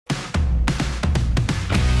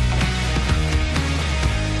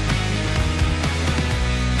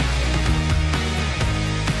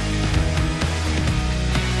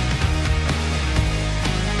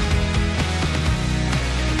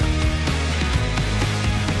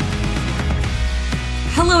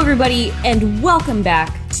Hello, everybody, and welcome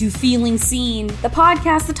back to Feeling Seen, the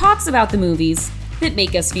podcast that talks about the movies that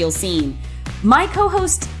make us feel seen. My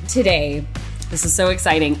co-host today, this is so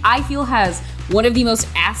exciting, I feel has one of the most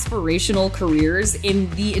aspirational careers in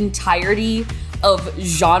the entirety of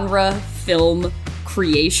genre film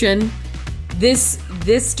creation.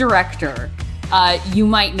 This director, you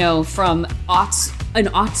might know from an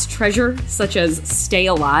aughts treasure such as Stay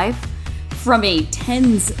Alive, from a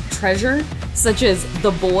tens treasure such as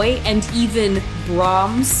The Boy and even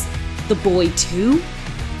Brahms' The Boy 2,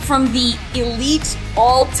 from the elite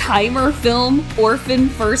all-timer film Orphan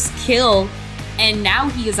First Kill, and now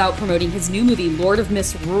he is out promoting his new movie Lord of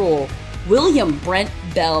Misrule. William Brent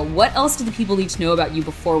Bell, what else do the people need to know about you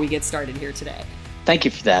before we get started here today? Thank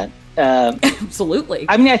you for that. Absolutely.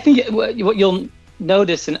 I mean, I think what you'll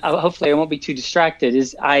notice, and hopefully I won't be too distracted,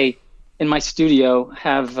 is I, in my studio,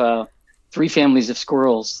 have 3 families of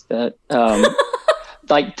squirrels that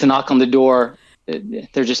like to knock on the door.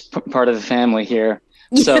 They're just part of the family here.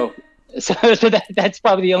 So that's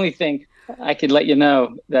probably the only thing I could let you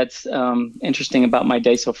know that's interesting about my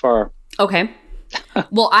day so far. Okay.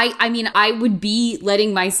 Well, I mean, I would be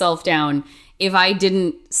letting myself down if I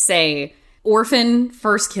didn't say Orphan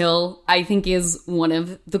First Kill, I think, is one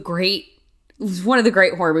of the great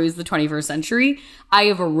horror movies of the 21st century. I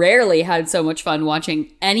have rarely had so much fun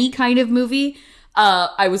watching any kind of movie.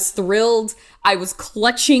 I was thrilled. I was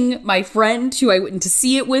clutching my friend who I went to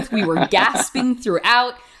see it with. We were gasping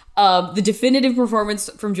throughout. The definitive performance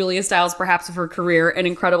from Julia Stiles, perhaps of her career, an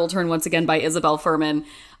incredible turn once again by Isabel Fuhrman.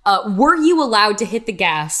 Were you allowed to hit the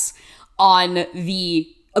gas on the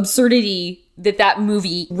absurdity that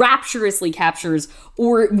movie rapturously captures,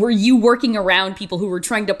 or were you working around people who were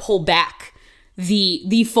trying to pull back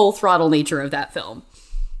the full throttle nature of that film?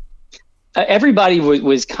 Everybody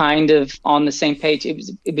was kind of on the same page.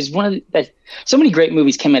 It was one of that. So many great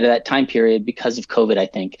movies came out of that time period because of COVID, I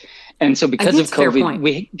think. And so because of COVID,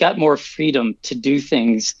 we got more freedom to do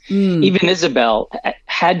things. Even Isabel,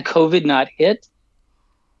 had COVID not hit,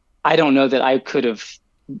 I don't know that I could have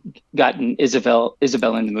gotten Isabel in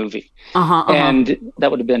the movie. And that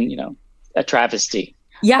would have been, a travesty.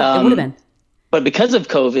 Yeah, it would have been. But because of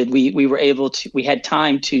COVID, we were able to, we had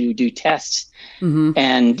time to do tests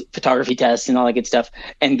and photography tests and all that good stuff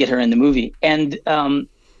and get her in the movie. And then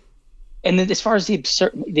as far as the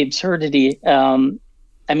absurdity,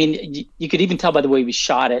 I mean, you could even tell by the way we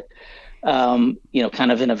shot it, kind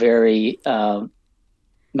of in a very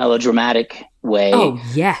melodramatic way. Oh,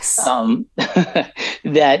 yes.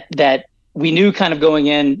 That we knew kind of going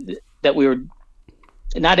in that we were,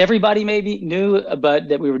 not everybody maybe knew, but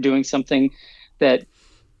that we were doing something that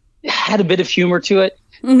had a bit of humor to it.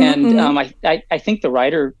 I think the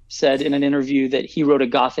writer said in an interview that he wrote a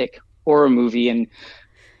gothic horror movie, and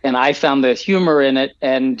I found the humor in it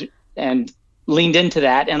and leaned into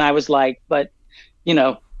that. And I was like, but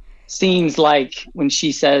scenes like when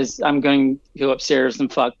she says, I'm going to go upstairs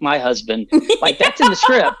and fuck my husband, like that's in the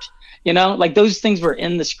script, like those things were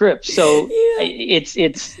in the script. So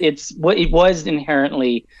it's what it was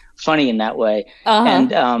inherently funny in that way.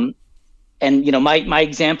 And my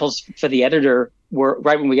examples for the editor were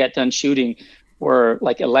right when we got done shooting were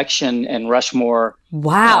like Election and Rushmore.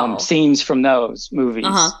 Wow. Scenes from those movies,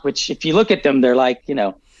 which if you look at them, they're like,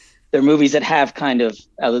 they're movies that have kind of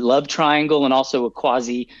a love triangle and also a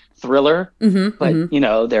quasi thriller, but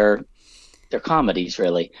they're comedies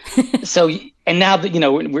really. So, and now that,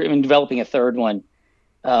 we're developing a third one,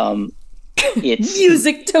 it's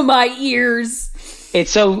music to my ears.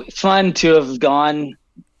 It's so fun to have gone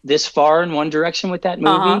this far in one direction with that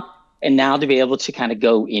movie, and now to be able to kind of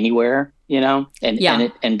go anywhere,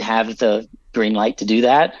 and have the green light to do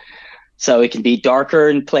that. So it can be darker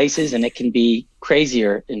in places and it can be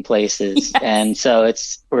crazier in places. Yes. And so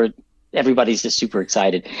everybody's just super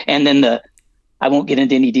excited. And then I won't get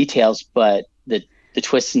into any details, but the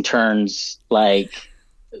twists and turns like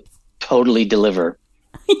totally deliver.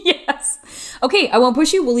 Yes. Okay, I won't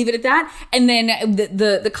push you. We'll leave it at that. And then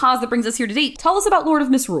the cause that brings us here today. Tell us about Lord of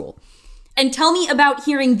Misrule. And tell me about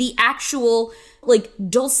hearing the actual,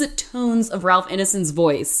 dulcet tones of Ralph Ineson's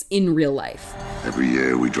voice in real life. Every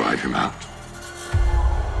year we drive him out.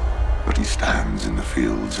 But he stands in the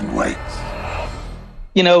fields and waits.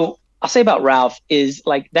 I'll say about Ralph is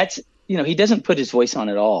that's, he doesn't put his voice on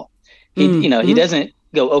at all. He, he doesn't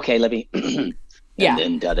go, okay, let me, and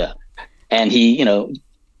then da-da. And he,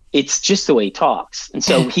 it's just the way he talks. And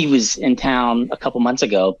so he was in town a couple months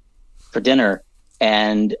ago for dinner,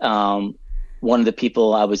 and one of the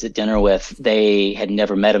people I was at dinner with, they had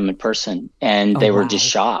never met him in person, and they were just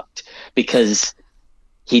shocked because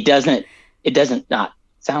it doesn't not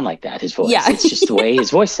sound like that. His voice. Yeah. It's just the way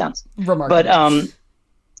his voice sounds. Remarkable.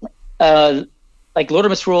 But like Lord of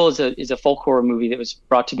Misrule is a folk horror movie that was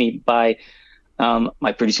brought to me by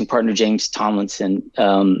my producing partner James Tomlinson.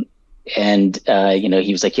 And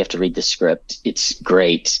he was like, you have to read the script. It's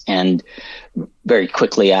great. And very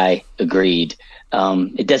quickly I agreed.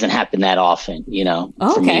 It doesn't happen that often,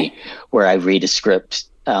 for me, where I read a script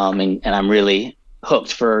and I'm really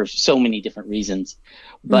hooked for so many different reasons.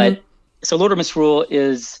 But so Lord of Misrule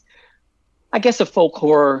is, I guess, a folk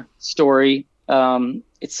horror story.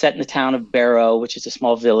 It's set in the town of Barrow, which is a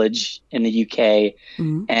small village in the UK.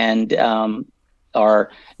 And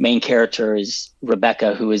our main character is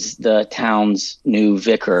Rebecca, who is the town's new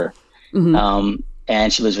vicar.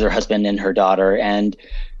 And she lives with her husband and her daughter. And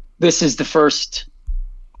this is the first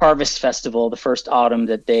harvest festival, the first autumn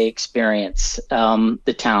that they experience,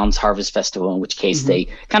 the town's harvest festival, in which case they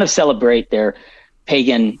kind of celebrate their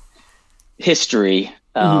pagan history.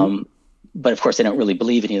 But of course, they don't really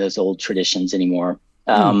believe any of those old traditions anymore.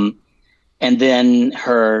 And then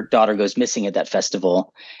her daughter goes missing at that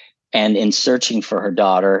festival. And in searching for her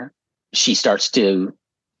daughter, she starts to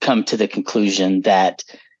come to the conclusion that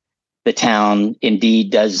the town indeed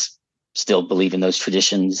does still believe in those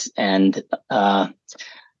traditions, and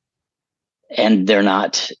they're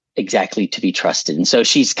not exactly to be trusted. And so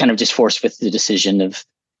she's kind of just forced with the decision of,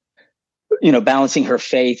 balancing her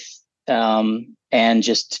faith and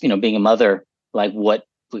just, being a mother. Like what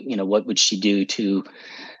would she do to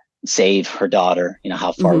save her daughter?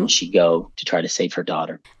 How far will she go to try to save her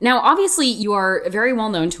daughter? Now, obviously, you are very well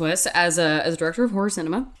known to us as a director of horror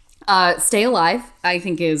cinema. Stay Alive, I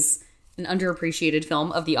think, is an underappreciated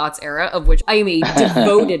film of the aughts era, of which I am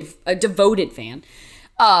a devoted fan.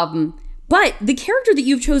 But the character that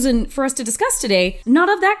you've chosen for us to discuss today, not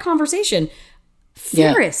of that conversation.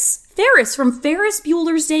 Ferris from Ferris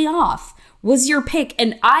Bueller's Day Off was your pick,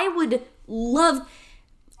 and I would love.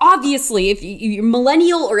 Obviously, if you're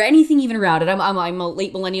millennial or anything even around it, I'm a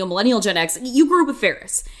late millennial Gen X. You grew up with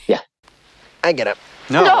Ferris. Yeah. I get up.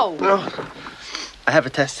 No. I have a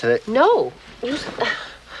test today. No.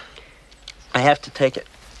 I have to take it.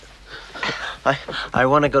 I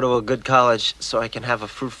want to go to a good college so I can have a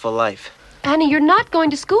fruitful life. Annie, you're not going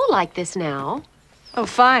to school like this now. Oh,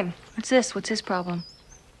 fine. What's this? What's his problem?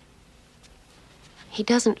 He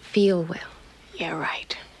doesn't feel well. Yeah,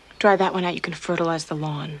 right. Dry that one out, you can fertilize the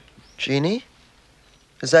lawn. Jeannie?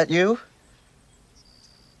 Is that you?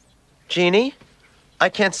 Jeannie? I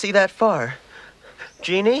can't see that far.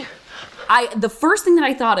 Jeannie? The first thing that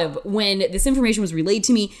I thought of when this information was relayed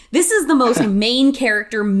to me, this is the most main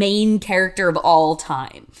character of all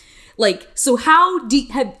time. Like, so how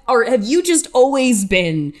have you just always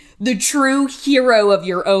been the true hero of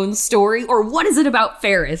your own story? Or what is it about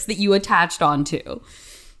Ferris that you attached onto?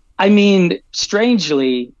 I mean,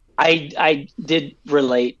 strangely, I did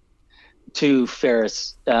relate to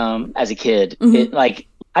Ferris as a kid. I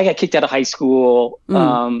got kicked out of high school,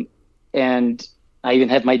 and I even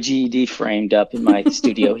had my GED framed up in my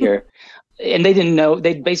studio here. And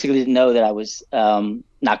they basically didn't know that I was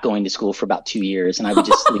not going to school for about 2 years, and I would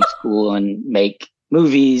just leave school and make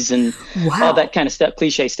movies and all that kind of stuff,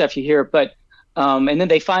 cliche stuff you hear. But and then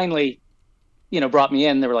they finally, brought me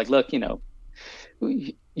in. They were like, look,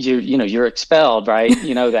 you're expelled, right?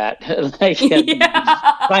 You know that.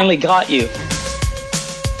 Finally got you.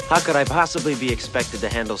 How could I possibly be expected to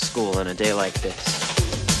handle school on a day like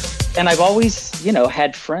this? And I've always,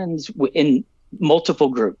 had friends in multiple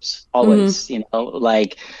groups, always,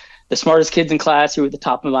 like the smartest kids in class who were at the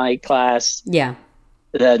top of my class. Yeah.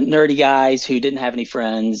 The nerdy guys who didn't have any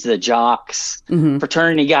friends, the jocks,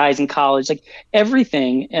 fraternity guys in college, like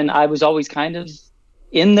everything. And I was always kind of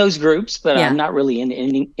in those groups, but I'm not really in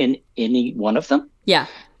any one of them. Yeah.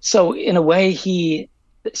 So in a way,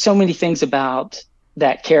 so many things about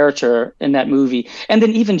that character in that movie. And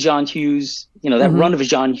then even John Hughes, that run of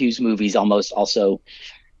John Hughes movies almost also,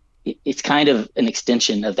 it's kind of an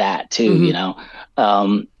extension of that too,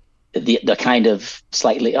 the kind of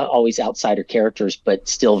slightly always outsider characters, but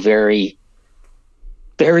still very,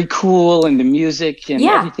 very cool. And the music and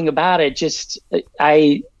everything about it, just,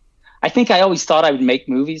 I think I always thought I would make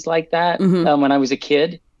movies like that when I was a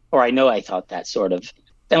kid, or I know I thought that sort of.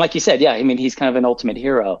 And like you said, he's kind of an ultimate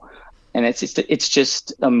hero, and it's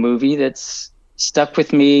just a movie that's stuck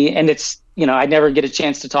with me, and it's I never get a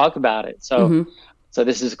chance to talk about it, so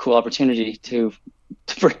this is a cool opportunity to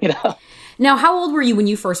bring it up. Now, how old were you when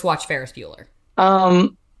you first watched Ferris Bueller?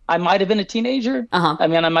 I might have been a teenager. I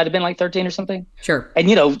mean, I might have been like 13 or something. Sure. And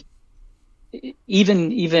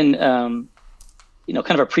even kind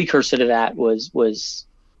of a precursor to that was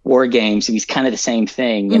war games. He was kind of the same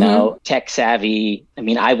thing, you know, tech savvy. I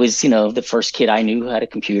mean, I was, you know, the first kid I knew who had a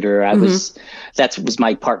computer. That was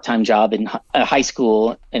my part-time job in high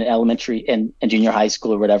school and elementary and junior high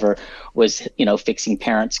school or whatever, was, you know, fixing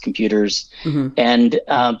parents' computers and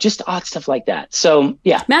just odd stuff like that. So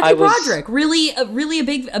yeah. Matthew Broderick, really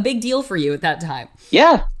a big deal for you at that time.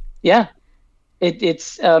 Yeah. Yeah.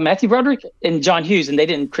 It's Matthew Broderick and John Hughes, and they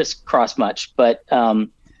didn't crisscross much, but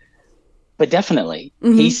definitely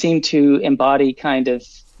he seemed to embody kind of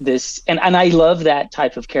this, and I love that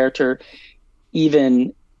type of character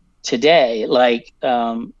even today, like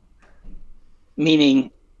meaning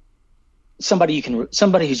somebody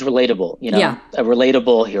who's relatable, you know, a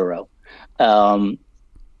relatable hero.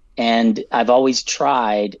 And I've always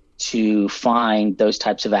tried to find those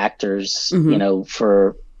types of actors, you know,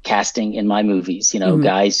 for casting in my movies, you know,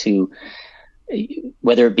 guys who,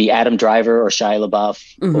 whether it be Adam Driver or Shia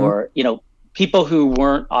LaBeouf or, you know, people who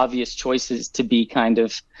weren't obvious choices to be kind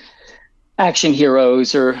of action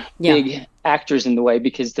heroes or big actors in the way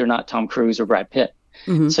because they're not Tom Cruise or Brad Pitt.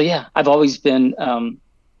 So yeah, I've always been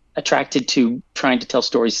attracted to trying to tell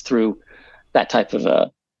stories through that type of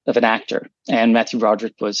an actor. And Matthew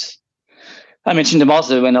Broderick I mentioned him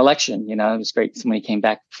also in Election. You know, it was great when he came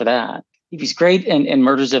back for that. He was great in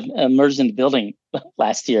Murders in the Building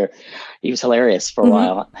last year. He was hilarious for a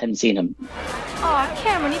while. I hadn't seen him. Aw,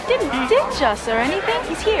 Cameron, he didn't ditch us or anything.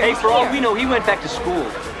 He's here. Hey, for all we know, he went back to school.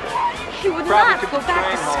 He would not go back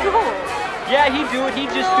to school. Yeah, he'd do it.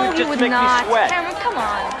 He'd just do it just to make me sweat. Cameron, come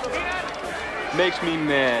on. Makes me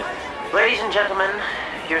mad. Ladies and gentlemen,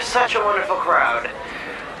 you're such a wonderful crowd.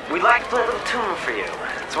 We'd like to play a little tune for you.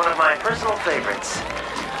 It's one of my personal favorites.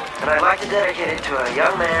 And I'd like to dedicate it to a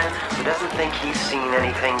young man who doesn't think he's seen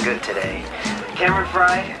anything good today. Cameron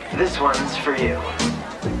Fry, this one's for you.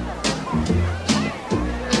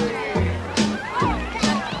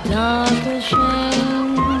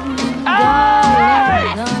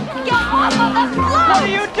 Hey! What are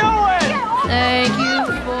you doing? Thank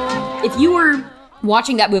you If you were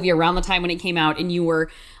watching that movie around the time when it came out and you were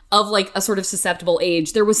of like a sort of susceptible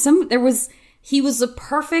age, he was a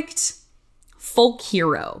perfect folk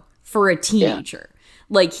hero for a teenager.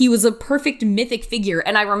 Like, he was a perfect mythic figure.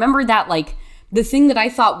 And I remember that, like, the thing that I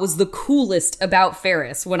thought was the coolest about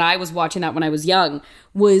Ferris when I was watching that when I was young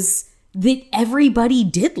was that everybody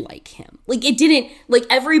did like him. Like, it didn't, like,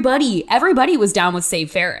 everybody was down with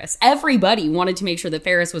Save Ferris. Everybody wanted to make sure that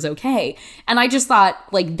Ferris was okay. And I just thought,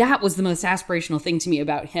 like, that was the most aspirational thing to me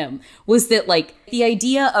about him, was that, like, the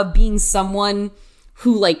idea of being someone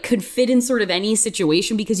who, like, could fit in sort of any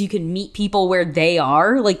situation because you can meet people where they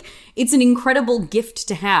are. Like, it's an incredible gift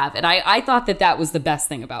to have. And I thought that was the best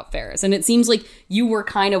thing about Ferris. And it seems like you were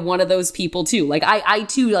kind of one of those people too. Like, I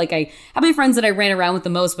too, like, I have my friends that I ran around with the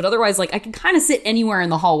most, but otherwise, like, I could kind of sit anywhere in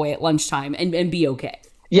the hallway at lunchtime and be okay.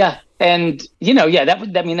 Yeah. And, you know, yeah, that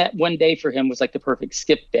one day for him was like the perfect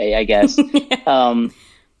skip day, I guess.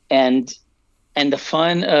 And the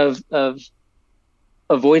fun of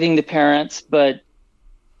avoiding the parents, but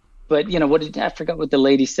you know, I forgot what the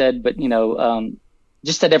lady said, but, you know,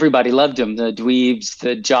 just that everybody loved him, the dweebs,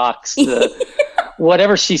 the jocks, the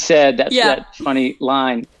whatever she said, that funny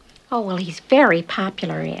line. Oh, well, he's very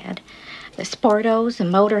popular, Ed. The sportos, the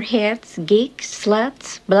motorheads, geeks,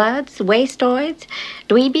 sluts, bloods, wastoids,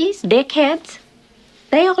 dweebies, dickheads,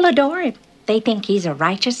 they all adore him. They think he's a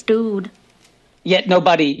righteous dude. Yet in a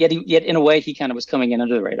way, he kind of was coming in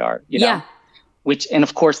under the radar, you know? Yeah. And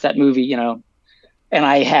of course, that movie, you know, and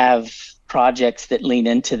I have projects that lean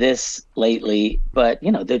into this lately, but, you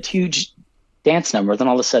know, the huge dance number, then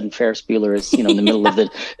all of a sudden Ferris Bueller is, you know, in the middle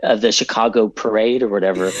of the Chicago parade or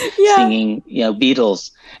whatever, singing, you know,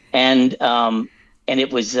 Beatles. And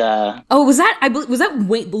it was... was that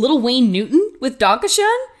Little Wayne Newton with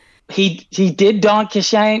Donkashun? He did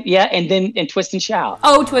Donkashun, yeah, and then Twist and Shout.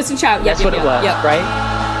 Oh, Twist and Shout, That's what it was,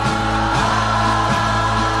 right?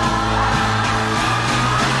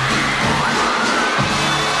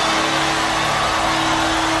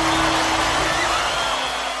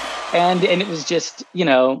 And it was just, you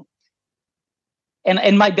know,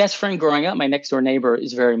 and my best friend growing up, my next door neighbor,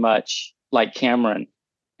 is very much like Cameron.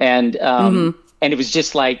 And it was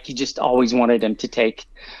just like, he just always wanted him to take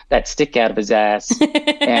that stick out of his ass.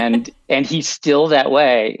 and he's still that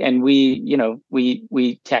way. And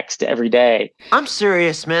we text every day. I'm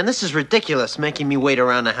serious, man. This is ridiculous, making me wait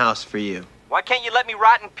around the house for you. Why can't you let me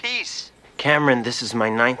rot in peace? Cameron, this is my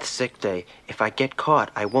 9th sick day. If I get caught,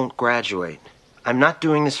 I won't graduate. I'm not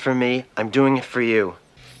doing this for me. I'm doing it for you.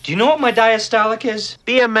 Do you know what my diastolic is?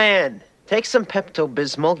 Be a man. Take some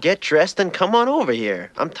Pepto-Bismol, get dressed, and come on over here.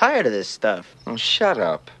 I'm tired of this stuff. Oh, shut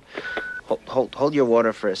up. Hold your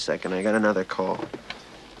water for a second. I got another call.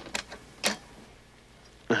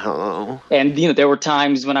 Hello. And, there were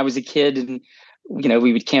times when I was a kid and,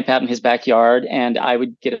 we would camp out in his backyard and I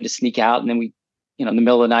would get him to sneak out. And then we, in the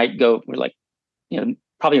middle of the night we're like,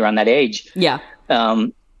 probably around that age. Yeah.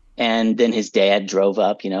 And then his dad drove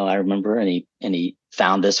up, I remember, and he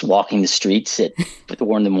found us walking the streets at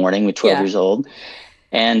 1 a.m. with 12 years old.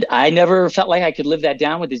 And I never felt like I could live that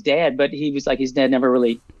down with his dad, but he was like, his dad never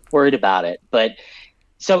really worried about it. But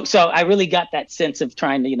so I really got that sense of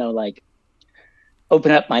trying to,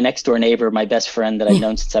 open up my next door neighbor, my best friend that I've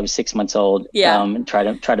known since I was 6 months old. Yeah. And try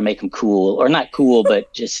to make him cool, or not cool,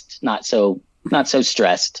 but just not so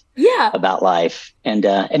stressed about life. And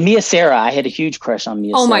Mia Sara, I had a huge crush on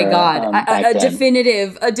Mia Sara. Oh my God. A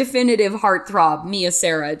definitive heartthrob, Mia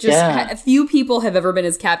Sara. A few people have ever been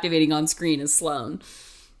as captivating on screen as Sloane.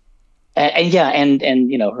 And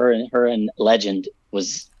her in Legend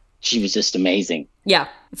she was just amazing. Yeah.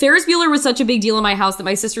 Ferris Bueller was such a big deal in my house that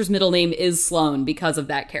my sister's middle name is Sloane because of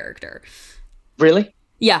that character. Really?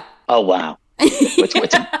 Yeah. Oh, wow.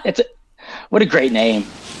 What a great name.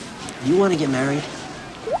 You want to get married?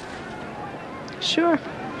 Sure.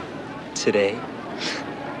 Today?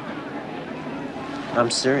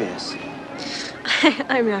 I'm serious.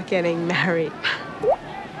 I'm not getting married.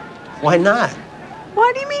 Why not?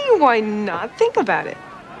 What do you mean, why not? Think about it.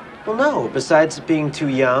 Well, no. Besides being too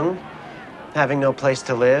young, having no place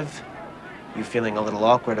to live, you feeling a little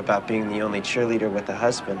awkward about being the only cheerleader with a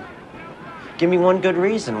husband. Give me one good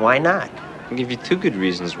reason. Why not? I'll give you 2 good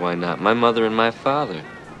reasons why not. My mother and my father.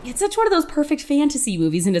 It's such one of those perfect fantasy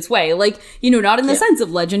movies in its way. Like, not in the sense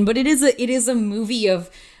of Legend, but it is a movie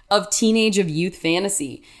of teenage, of youth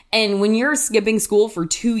fantasy. And when you're skipping school for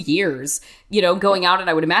 2 years, going out, and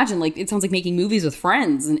I would imagine, like, it sounds like making movies with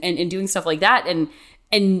friends and doing stuff like that, and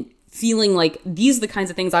feeling like these are the kinds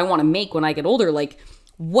of things I want to make when I get older. Like,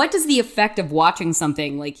 what does the effect of watching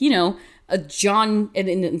something like, a John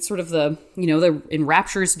in sort of the, the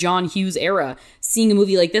enrapturous John Hughes era, seeing a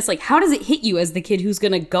movie like this, like, how does it hit you as the kid who's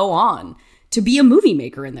going to go on to be a movie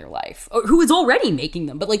maker in their life, or who is already making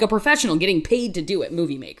them, but like a professional getting paid to do it,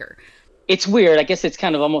 movie maker? It's weird. I guess it's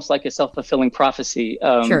kind of almost like a self-fulfilling prophecy.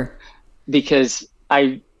 Sure. Because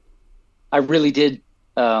I really did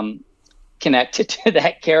connect to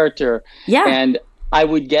that character. Yeah. And I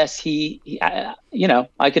would guess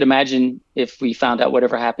I could imagine if we found out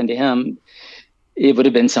whatever happened to him, it would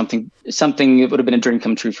have been something, it would have been a dream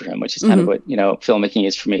come true for him, which is kind of what, filmmaking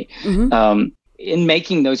is for me. Mm-hmm. In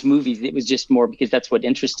making those movies, it was just more because that's what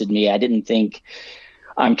interested me. I didn't think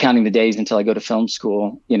I'm counting the days until I go to film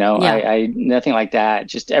school. I nothing like that.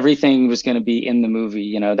 Just everything was going to be in the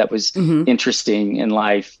movie, that was interesting in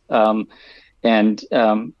life.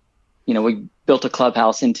 We built a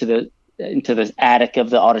clubhouse into the attic of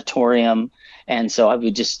the auditorium. And so I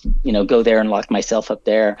would just, go there and lock myself up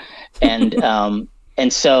there. And,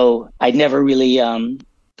 and so I never really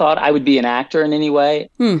thought I would be an actor in any way.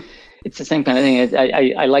 It's the same kind of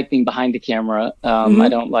thing. I like being behind the camera. I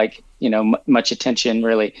don't like, much attention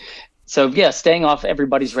really. So yeah, staying off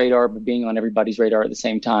everybody's radar, but being on everybody's radar at the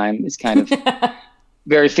same time is kind of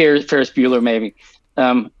very Ferris Bueller, maybe.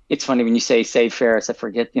 It's funny when you say Save Ferris, I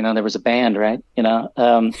forget, there was a band, right?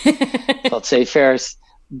 Called Save Ferris.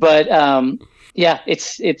 But yeah,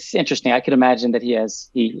 it's interesting. I could imagine that he has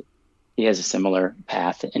a similar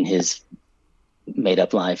path in his made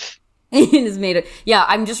up life. Yeah,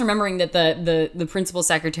 I'm just remembering that the principal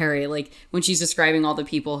secretary, like when she's describing all the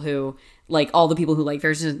people who like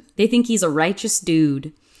Ferris, they think he's a righteous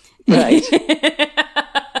dude. Right.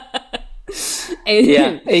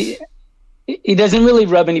 Yeah. He doesn't really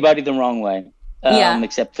rub anybody the wrong way.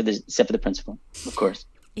 Except for the principal, of course.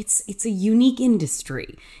 It's a unique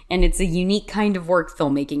industry, and it's a unique kind of work,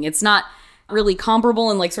 filmmaking. It's not really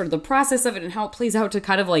comparable in like sort of the process of it and how it plays out to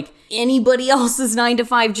kind of like anybody else's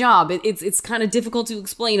 9-to-5 job. It's kind of difficult to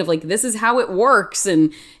explain of like, this is how it works.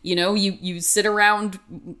 And, you sit around,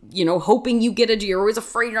 hoping you get you're always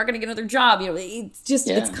afraid you're not going to get another job.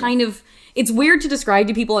 It's weird to describe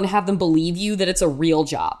to people and have them believe you that it's a real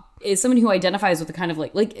job. As someone who identifies with the kind of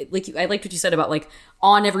like I liked what you said about like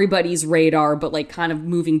on everybody's radar, but like kind of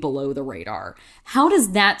moving below the radar. How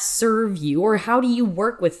does that serve you, or how do you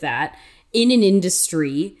work with that in an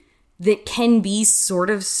industry that can be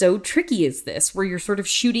sort of so tricky as this, where you're sort of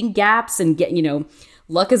shooting gaps and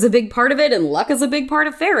luck is a big part of it, and luck is a big part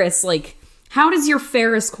of Ferris. Like, how does your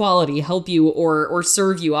Ferris quality help you or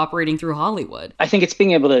serve you operating through Hollywood? I think it's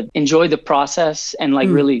being able to enjoy the process and like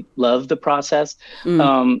really love the process.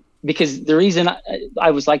 Because the reason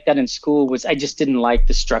I was like that in school was I just didn't like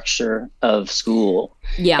the structure of school.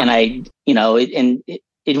 Yeah. And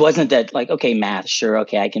it wasn't that like, okay, math, sure.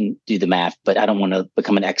 Okay. I can do the math, but I don't want to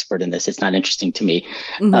become an expert in this. It's not interesting to me.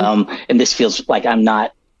 And this feels like I'm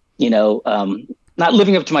not, not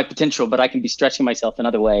living up to my potential, but I can be stretching myself in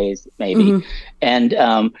other ways, maybe. And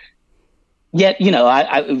yet,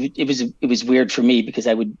 it was weird for me because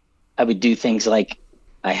I would do things like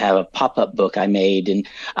I have a pop-up book I made, and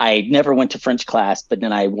I never went to French class, but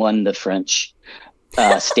then I won the French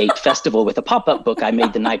state festival with a pop-up book I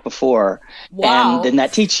made the night before. Wow. And then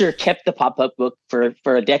that teacher kept the pop-up book for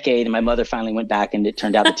a decade, and my mother finally went back, and it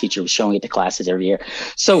turned out the teacher was showing it to classes every year.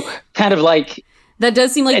 So kind of like, that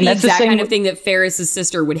does seem like the exact kind of thing that Ferris's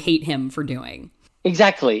sister would hate him for doing.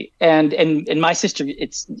 Exactly. And my sister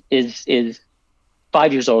is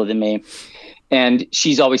 5 years older than me. And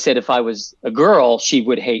she's always said if I was a girl, she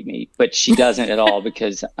would hate me, but she doesn't at all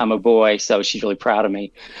because I'm a boy. So she's really proud of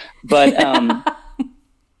me. But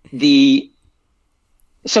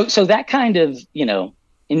so that kind of,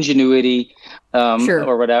 ingenuity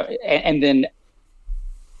or whatever. And then,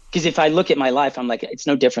 because if I look at my life, I'm like, it's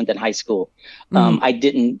no different than high school. I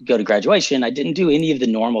didn't go to graduation. I didn't do any of the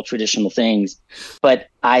normal traditional things, but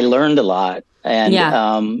I learned a lot. And,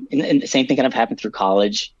 and the same thing kind of happened through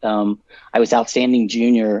college. I was outstanding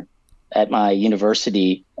junior at my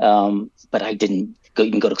university, but I didn't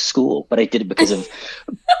even go to school, but I did it because of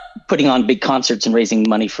putting on big concerts and raising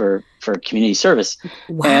money for community service.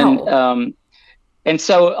 Wow. And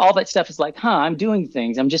so all that stuff is like, I'm doing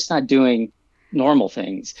things. I'm just not doing normal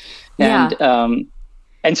things. And,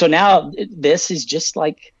 and so now this is just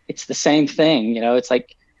like, it's the same thing, it's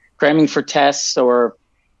like cramming for tests or,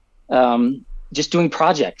 just doing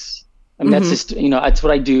projects. I mean, that's just, that's what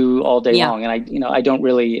I do all day long. And I don't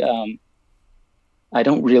really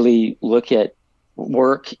look at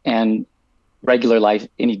work and regular life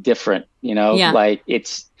any different, like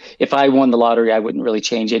if I won the lottery, I wouldn't really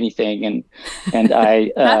change anything. And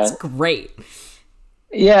I, that's great.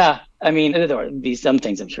 Yeah. I mean, there would be some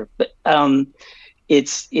things I'm sure, but,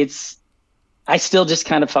 it's, I still just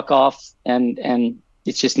kind of fuck off and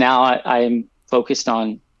it's just now I'm focused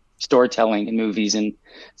on storytelling in movies and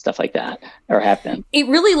stuff like that, or have been. It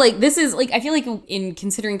really this is I feel like in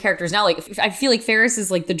considering characters now, I feel like Ferris is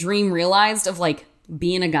the dream realized of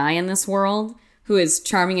being a guy in this world who is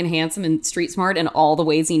charming and handsome and street smart in all the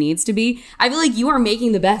ways he needs to be. I feel like you are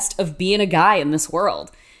making the best of being a guy in this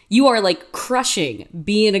world. You are crushing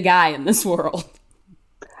being a guy in this world.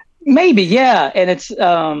 Maybe, yeah. And it's,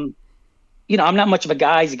 I'm not much of a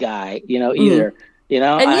guy's guy, either.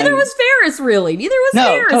 And neither was Ferris, really.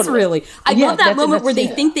 Really. I love that moment where they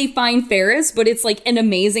think they find Ferris, but it's an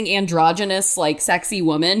amazing androgynous, sexy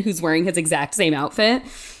woman who's wearing his exact same outfit.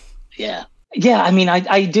 Yeah. Yeah. I mean,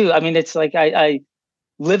 I do. I mean, it's I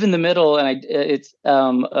live in the middle and it's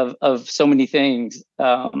of so many things.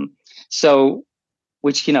 So,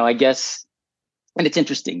 which, I guess, and it's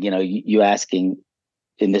interesting, you asking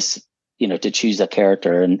in this, to choose a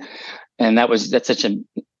character and that's such a,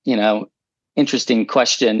 interesting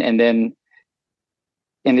question. And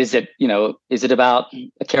is it about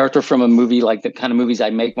a character from a movie, like the kind of movies I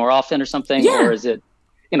make more often or something? Yeah. Or is it,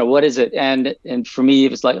 what is it? And for me,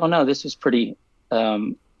 it was like, oh no, this was pretty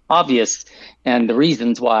obvious. And the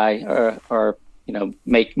reasons why are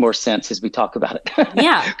make more sense as we talk about it.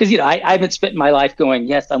 Yeah. Because, I haven't spent my life going,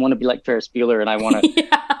 yes, I want to be like Ferris Bueller and I want to,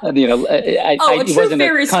 a true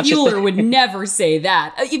Ferris Bueller would never say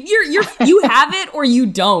that. If you have it or you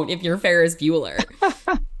don't if you're Ferris Bueller.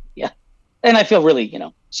 Yeah. And I feel really,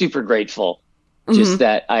 super grateful just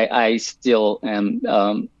that I still am,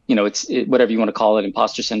 it's whatever you want to call it,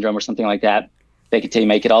 imposter syndrome or something like that. They could tell you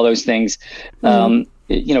make it, all those things.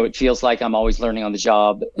 It feels like I'm always learning on the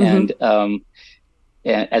job and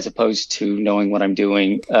as opposed to knowing what I'm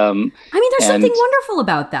doing. I mean, there's something wonderful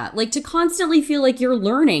about that. To constantly feel like you're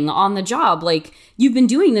learning on the job. You've been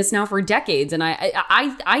doing this now for decades. And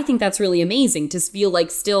I think that's really amazing to feel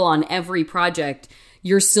still on every project,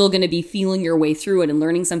 you're still going to be feeling your way through it and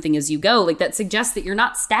learning something as you go. That suggests that you're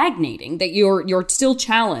not stagnating, that you're still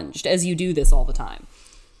challenged as you do this all the time.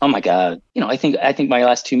 Oh my God. I think my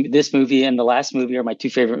last two, this movie and the last movie are my two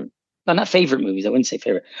favorite. No, not favorite movies. I wouldn't say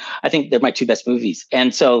favorite. I think they're my two best movies.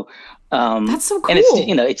 And so, that's so cool. And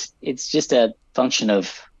it's just a function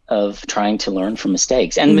of trying to learn from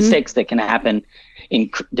mistakes and mistakes that can happen in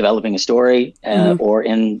developing a story or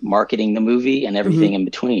in marketing the movie and everything in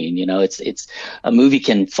between. It's a movie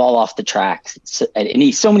can fall off the tracks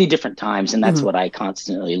at so many different times. And that's what I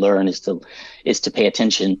constantly learn is to pay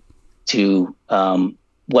attention to,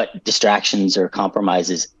 what distractions or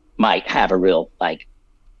compromises might have a real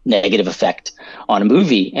negative effect on a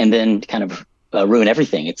movie and then kind of ruin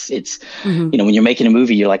everything. It's when you're making a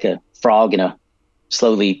movie, you're like a frog in a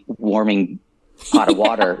slowly warming pot of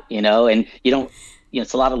water, and you don't,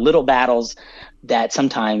 it's a lot of little battles that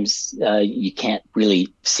sometimes you can't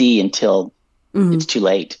really see until it's too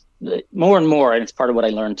late. More and more, and it's part of what I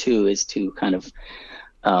learned too, is to kind of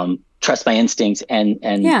trust my instincts and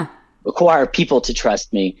require people to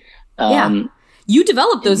trust me. You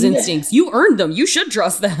developed those instincts. You earned them. You should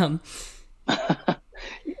trust them.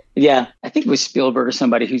 Yeah, I think it was Spielberg or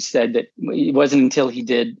somebody who said that it wasn't until he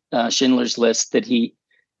did Schindler's List that he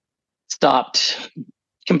stopped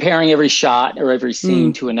comparing every shot or every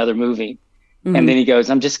scene to another movie. And then he goes,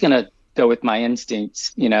 I'm just going to go with my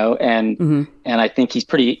instincts, and I think he's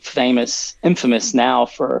pretty infamous now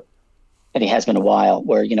and he has been a while,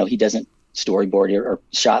 where, he doesn't storyboard or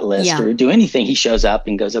shot list or do anything. He shows up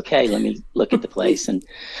and goes, okay, let me look at the place. And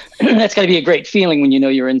that's got to be a great feeling when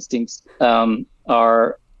your instincts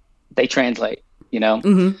they translate,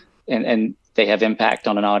 and they have impact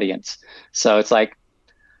on an audience. So it's like,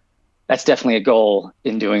 that's definitely a goal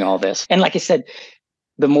in doing all this. And like I said,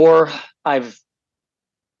 the more I've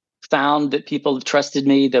found that people have trusted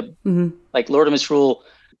me, like Lord of Misrule,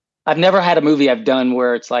 I've never had a movie I've done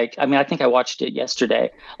where it's like, I think I watched it yesterday.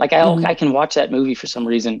 Like I can watch that movie for some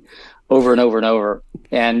reason over and over and over.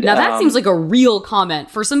 And now that seems like a real comment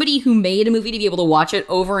for somebody who made a movie to be able to watch it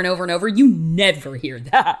over and over and over. You never hear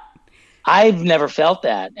that. I've never felt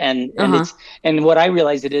that. And what I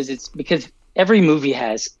realized it's because every movie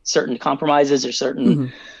has certain compromises or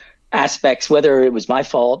certain aspects, whether it was my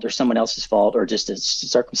fault or someone else's fault or just a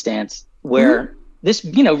circumstance where this,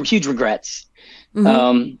 huge regrets.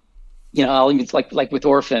 I'll even like with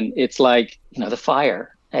Orphan, it's like, the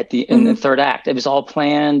fire in the third act, it was all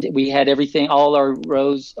planned. We had everything, all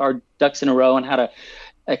our ducks in a row on how to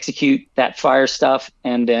execute that fire stuff.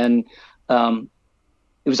 And then,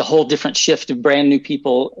 it was a whole different shift of brand new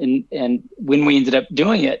people. And when we ended up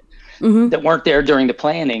doing it, that weren't there during the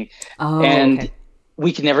planning.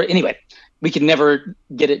 We could never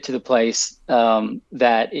get it to the place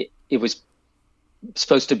that it was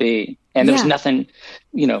supposed to be. And there was nothing,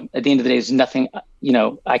 at the end of the day, there's nothing,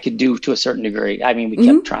 I could do to a certain degree. I mean, we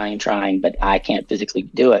kept trying, but I can't physically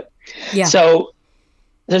do it. Yeah. So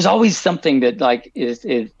there's always something that like is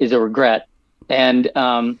a regret. And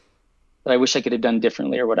that I wish I could have done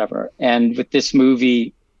differently or whatever. And with this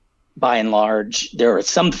movie, by and large, there are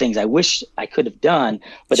some things I wish I could have done,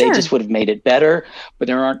 but they just would have made it better. But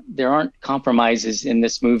there aren't compromises in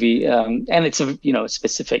this movie, and it's a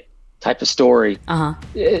specific type of story.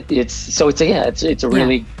 It's a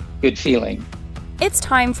really good feeling. It's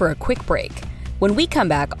time for a quick break. When we come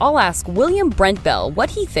back, I'll ask William Brent Bell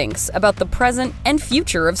what he thinks about the present and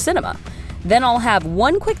future of cinema. Then I'll have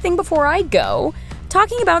one quick thing before I go,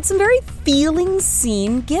 talking about some very feeling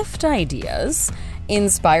seen gift ideas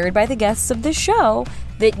inspired by the guests of the show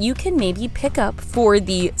that you can maybe pick up for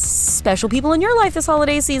the special people in your life this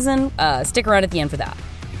holiday season. Stick around at the end for that.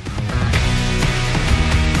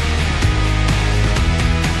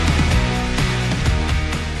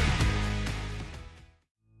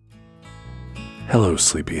 Hello,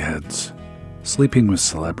 sleepyheads. Sleeping with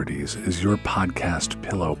Celebrities is your podcast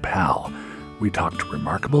pillow pal. We talk to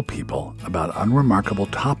remarkable people about unremarkable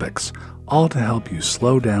topics, all to help you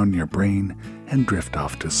slow down your brain and drift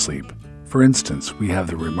off to sleep. For instance, we have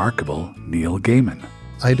the remarkable Neil Gaiman.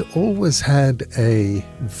 I'd always had a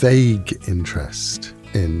vague interest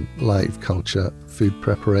in live culture, food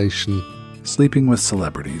preparation. Sleeping with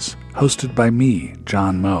Celebrities, hosted by me,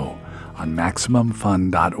 John Moe, on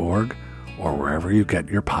MaximumFun.org or wherever you get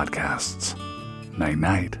your podcasts.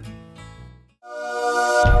 Night-night.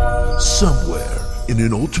 Somewhere in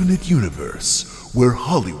an alternate universe where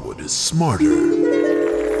Hollywood is smarter.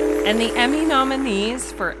 And the Emmy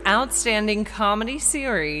nominees for Outstanding Comedy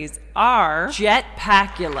Series are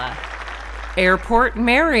Jetpacula, Airport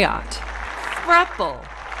Marriott, Thruple,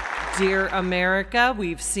 Dear America,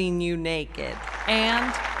 We've Seen You Naked,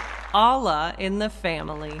 and Allah in the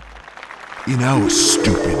Family. In our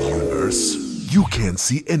stupid universe, you can't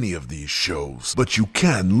see any of these shows, but you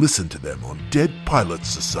can listen to them on Dead Pilot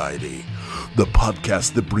Society, the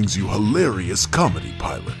podcast that brings you hilarious comedy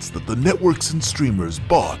pilots that the networks and streamers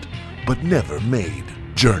bought but never made.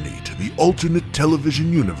 Journey to the alternate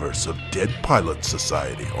television universe of Dead Pilot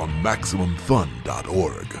Society on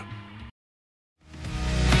MaximumFun.org.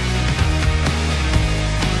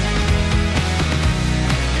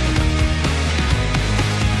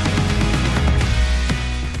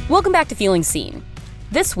 Welcome back to Feeling Seen.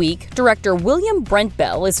 This week, director William Brent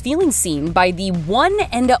Bell is feeling seen by the one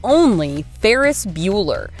and only Ferris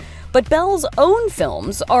Bueller. But Bell's own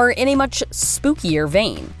films are in a much spookier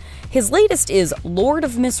vein. His latest is Lord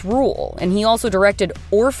of Misrule, and he also directed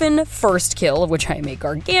Orphan First Kill, of which I am a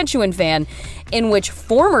gargantuan fan, in which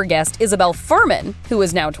former guest Isabel Fuhrman, who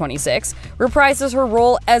is now 26, reprises her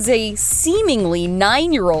role as a seemingly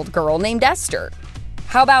 9-year-old girl named Esther.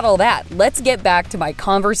 How about all that? Let's get back to my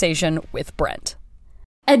conversation with Brent.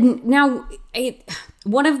 And now,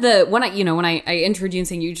 when I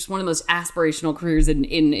introducing you, just one of the most aspirational careers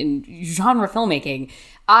in genre filmmaking,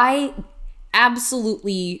 I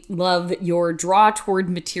absolutely love your draw toward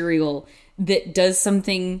material that does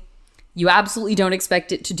something you absolutely don't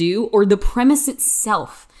expect it to do, or the premise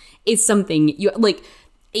itself is something you like.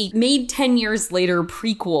 A made 10 years later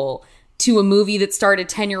prequel to a movie that starred a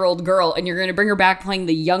 10-year-old girl, and you're going to bring her back playing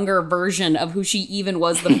the younger version of who she even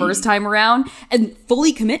was the first time around, and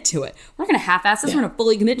fully commit to it. We're not going to half-ass this. We're going to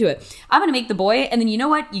fully commit to it. I'm going to make The Boy, and then you know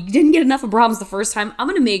what? You didn't get enough of Brahms the first time. I'm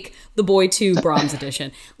going to make The Boy 2 Brahms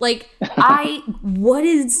edition. Like, I want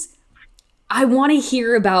to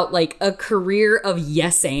hear about, like, a career of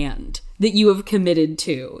yes and that you have committed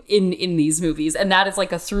to in these movies, and that is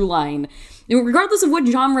like a through line. Regardless of what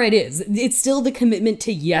genre it is, it's still the commitment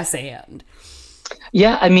to yes and.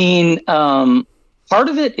 Yeah, I mean, part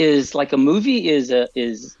of it is like a movie is a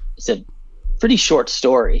pretty short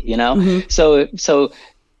story, you know. Mm-hmm. So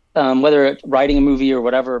whether writing a movie or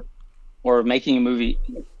whatever, or making a movie,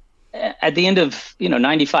 at the end of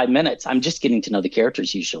 95 minutes, I'm just getting to know the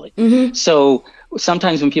characters usually. Mm-hmm. So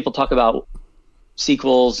sometimes when people talk about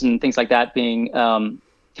sequels and things like that being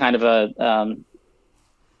kind of a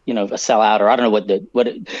sellout, or I don't know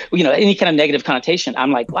any kind of negative connotation,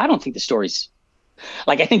 I'm like, well, I don't think the stories,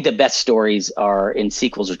 like, I think the best stories are in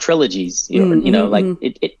sequels or trilogies,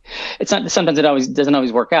 it's not, sometimes it doesn't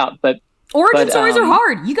always work out, but origin stories are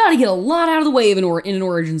hard. You got to get a lot out of the way in an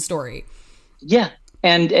origin story. Yeah.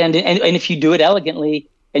 And if you do it elegantly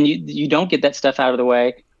and you don't get that stuff out of the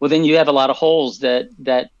way, well, then you have a lot of holes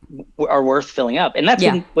that are worth filling up. And that's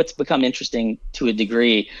what's become interesting to a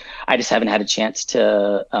degree. I just haven't had a chance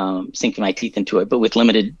to sink my teeth into it, but with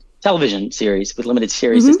limited series,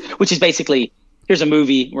 mm-hmm. which is basically, here's a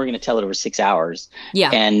movie, we're going to tell it over 6 hours. Yeah.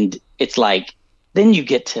 And it's like, then you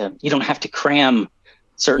don't have to cram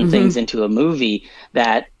certain mm-hmm. things into a movie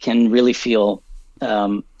that can really feel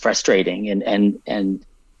frustrating and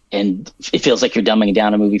it feels like you're dumbing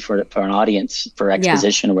down a movie for an audience for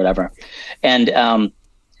exposition or whatever. And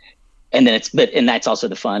that's also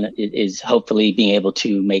the fun, is hopefully being able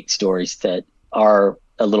to make stories that are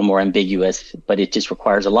a little more ambiguous, but it just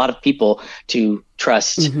requires a lot of people to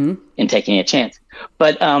trust mm-hmm. in taking a chance.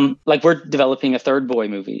 But like, we're developing a third Boy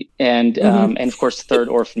movie and of course the third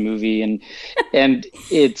Orphan movie. And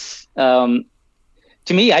it's, to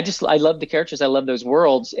me, I love the characters. I love those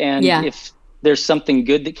worlds. And if there's something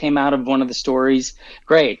good that came out of one of the stories,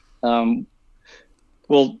 great.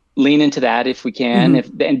 We'll lean into that if we can.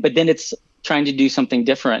 Mm-hmm. But then it's trying to do something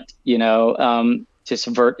different, to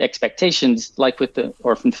subvert expectations, like with the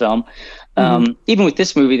Orphan film. Mm-hmm. Even with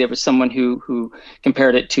this movie, there was someone who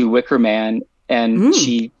compared it to Wicker Man, and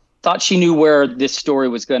she thought she knew where this story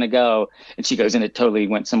was going to go, and she goes, and it totally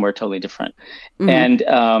went somewhere totally different.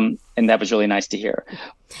 Mm-hmm. And that was really nice to hear.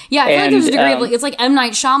 Yeah, I feel like there's a degree of, it's like M.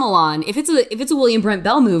 Night Shyamalan. If it's a William Brent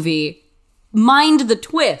Bell movie, mind the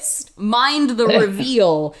twist, mind the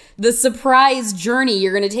reveal, the surprise journey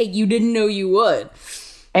you're going to take you didn't know you would.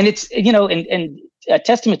 And it's, and a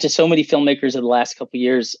testament to so many filmmakers of the last couple of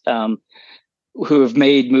years who have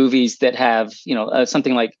made movies that have,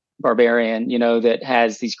 something like Barbarian, that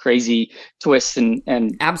has these crazy twists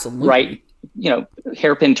and absolutely right,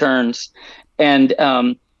 hairpin turns. And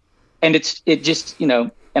it just,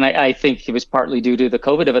 and I think it was partly due to the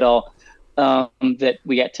COVID of it all, that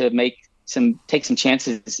we got to take some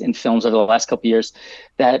chances in films over the last couple of years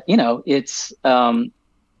that, it's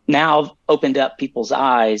now opened up people's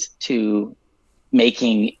eyes to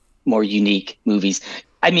making more unique movies.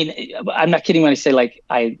 I mean, I'm not kidding when I say, like,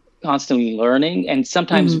 I constantly learning, and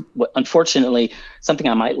sometimes, unfortunately, something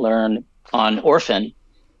I might learn on Orphan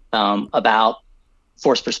about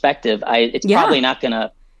forced perspective, it's probably not going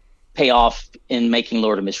to pay off in making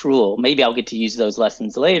Lord of Misrule. Maybe I'll get to use those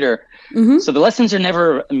lessons later. Mm-hmm. So the lessons are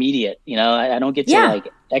never immediate. I don't get to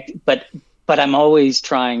but I'm always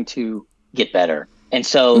trying to get better. And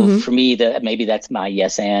so for me, maybe that's my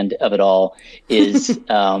yes and of it all is,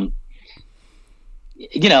 and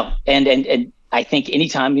I think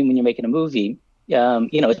anytime when you're making a movie,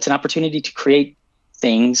 it's an opportunity to create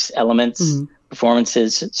things, elements,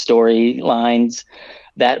 performances, storylines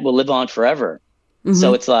that will live on forever. Mm-hmm.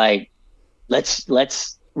 So it's like,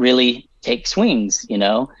 let's really take swings,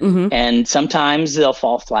 Mm-hmm. and sometimes they'll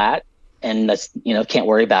fall flat and that's, can't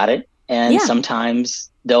worry about it. And sometimes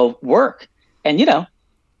they'll work. And,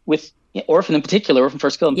 with Orphan in particular, Orphan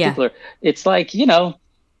First Kill in particular, it's like,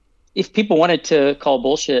 if people wanted to call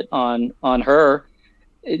bullshit on her,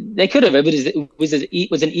 they could have. It was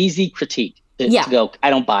an easy critique to go, I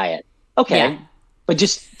don't buy it. Okay. Yeah. But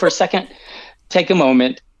just for a second, take a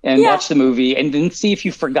moment and watch the movie and then see if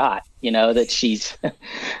you forgot, that she's,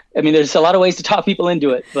 I mean, there's a lot of ways to talk people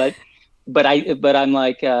into it, but I'm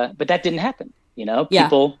like, but that didn't happen.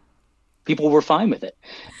 People were fine with it.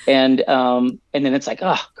 And then it's like,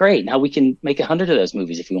 oh, great. Now we can make 100 of those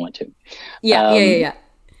movies if we want to. Yeah.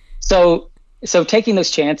 So taking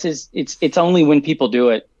those chances, it's only when people do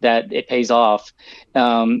it that it pays off.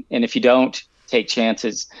 And if you don't take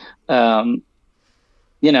chances, you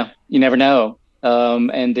never know.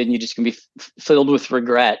 And then you're just going to be filled with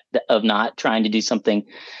regret of not trying to do something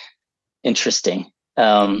interesting,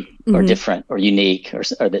 or different or unique or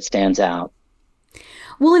that stands out.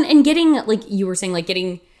 Well, and getting, like you were saying, like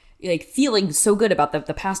getting, like feeling so good about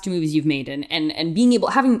the past 2 movies you've made and being able,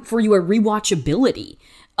 having for you a rewatchability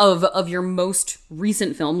of your most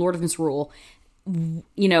recent film, Lord of Misrule,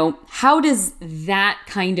 how does that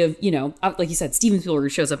kind of, like you said, Steven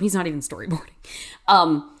Spielberg shows up, he's not even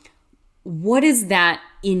storyboarding. What does that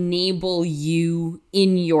enable you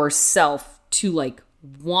in yourself to like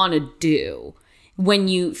want to do when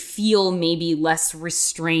you feel maybe less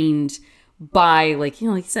restrained by, like,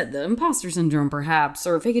 like you said, the imposter syndrome perhaps,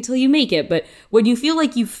 or fake it till you make it, but when you feel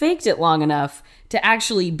like you faked it long enough to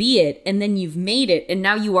actually be it, and then you've made it, and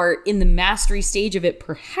now you are in the mastery stage of it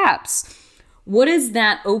perhaps, what does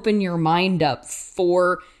that open your mind up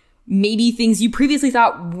for maybe things you previously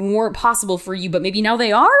thought weren't possible for you, but maybe now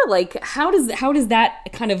they are? Like, how does that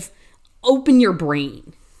kind of open your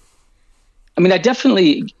brain? I mean, I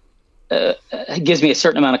definitely, it gives me a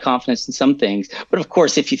certain amount of confidence in some things, but of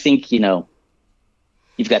course, if you think, you've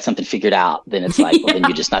got something figured out, then it's like, well, then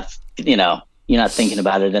you're just not, you're not thinking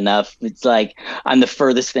about it enough. It's like, I'm the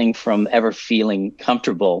furthest thing from ever feeling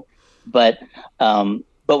comfortable, but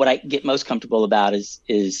what I get most comfortable about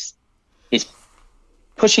is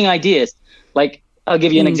pushing ideas. Like, I'll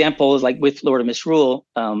give you an example, is like with Lord of Misrule,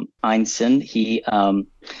 Einstein, he, I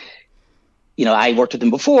worked with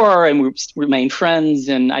him before and we remained friends,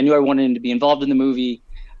 and I knew I wanted him to be involved in the movie.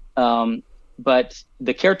 But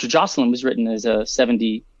the character Jocelyn was written as a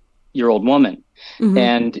 70-year-old woman. Mm-hmm.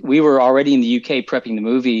 And we were already in the UK prepping the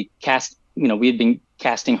movie. We had been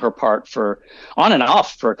casting her part for on and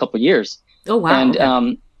off for a couple of years. Oh,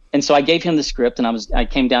 wow. And so I gave him the script, and I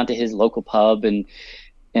came down to his local pub and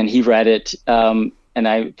he read it. And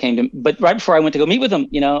I came to, but right before I went to go meet with him,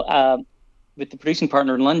 with the producing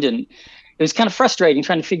partner in London, it was kind of frustrating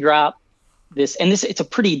trying to figure out this, it's a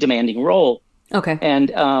pretty demanding role. Okay.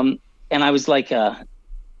 And I was like, God,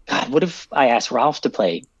 what if I asked Ralph to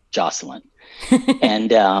play Jocelyn?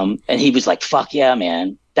 And he was like, fuck yeah,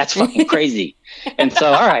 man, that's fucking crazy. And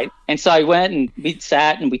so, all right. And so I went and we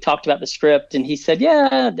sat and we talked about the script, and he said,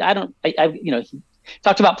 yeah, he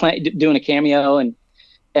talked about doing a cameo, and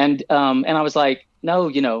I was like,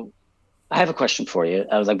 no, I have a question for you.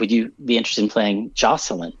 I was like, would you be interested in playing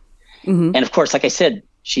Jocelyn? Mm-hmm. And of course, like I said,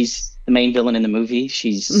 she's the main villain in the movie.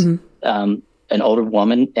 She's an older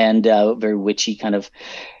woman and very witchy kind of.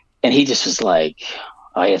 And he just was like,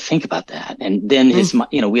 oh, yeah, think about that. And then his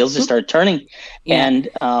wheels just started turning. Yeah.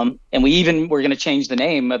 And we even were going to change the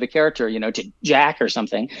name of the character, to Jack or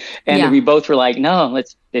something. And we both were like, no,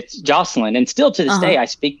 it's Jocelyn. And still to this day,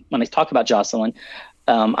 when I talk about Jocelyn,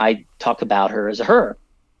 I talk about her as a her.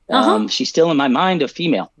 She's still in my mind a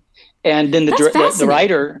female. And then the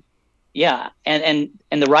writer, and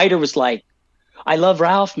the writer was like, I love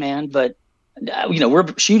Ralph, man, but we're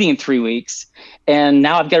shooting in 3 weeks, and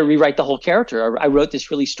now I've got to rewrite the whole character. I wrote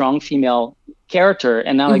this really strong female character,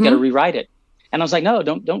 and now I've got to rewrite it. And I was like, no,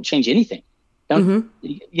 don't change anything. Don't,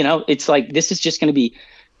 it's like, this is just going to be,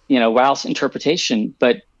 Ralph's interpretation,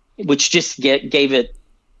 but which just gave it,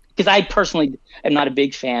 because I personally am not a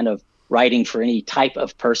big fan of writing for any type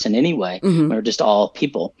of person anyway. We're just all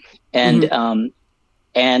people. And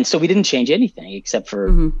so we didn't change anything except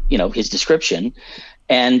for, his description.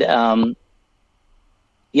 And, and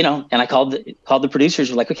I called the producers.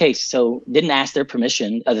 Were like, okay, so didn't ask their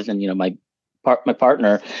permission other than, my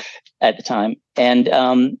partner at the time. And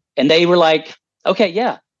they were like, okay,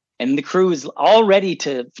 yeah. And the crew is all ready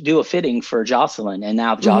to do a fitting for Jocelyn. And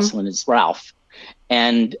now Jocelyn is Ralph.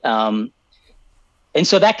 And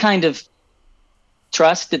so that kind of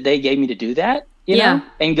trust that they gave me to do that,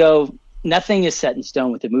 and go, nothing is set in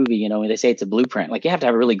stone with the movie. You know, when they say it's a blueprint, like you have to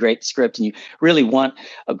have a really great script and you really want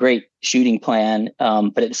a great shooting plan.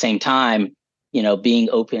 But at the same time, you know, being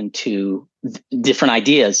open to different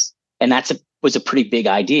ideas. And was a pretty big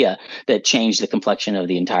idea that changed the complexion of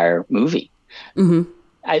the entire movie. Mm-hmm.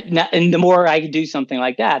 And the more I do something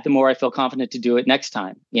like that, the more I feel confident to do it next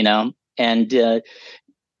time, you know? And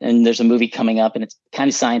there's a movie coming up and it's kind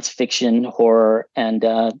of science fiction horror. And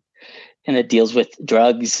it deals with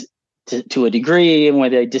drugs to a degree and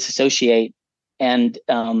where they disassociate. And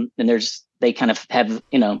they kind of have,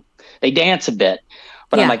 you know, they dance a bit,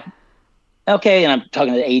 but I'm like, okay. And I'm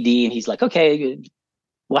talking to the AD and he's like, okay,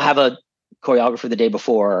 we'll have a choreographer the day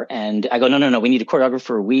before. And I go, no, we need a choreographer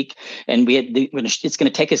for a week. And it's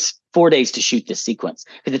going to take us 4 days to shoot this sequence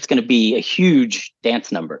because it's going to be a huge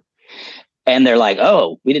dance number. And they're like,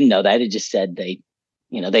 oh, we didn't know that. It just said they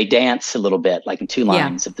dance a little bit, like in 2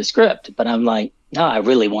 lines of the script. But I'm like, no, I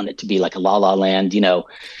really want it to be like a La La Land, you know,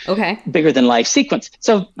 bigger than life sequence.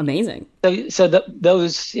 So amazing. So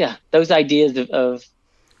those ideas of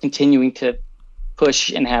continuing to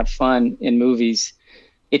push and have fun in movies.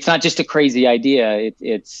 It's not just a crazy idea.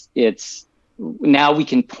 It's now we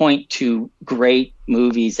can point to great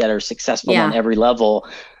movies that are successful on every level.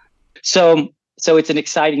 So it's an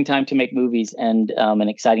exciting time to make movies and an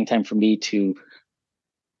exciting time for me to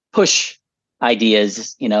push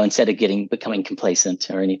ideas, you know, instead of becoming complacent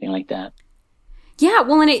or anything like that. Yeah.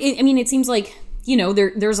 Well, and it seems like, you know,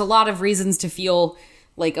 there's a lot of reasons to feel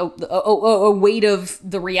like a weight of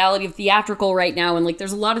the reality of theatrical right now. And like,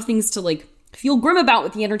 there's a lot of things to like feel grim about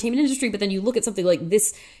with the entertainment industry, but then you look at something like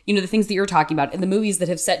this, you know, the things that you're talking about and the movies that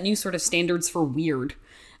have set new sort of standards for weird,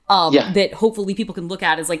 that hopefully people can look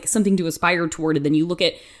at as like something to aspire toward. And then you look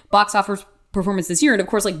at box office performance this year. And of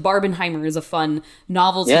course, like Barbenheimer is a fun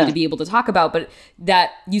novelty to be able to talk about, but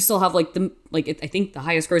that you still have like I think the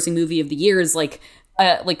highest grossing movie of the year is like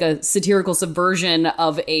a satirical subversion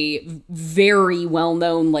of a very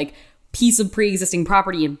well-known, like, piece of pre-existing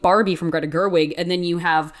property in Barbie from Greta Gerwig. And then you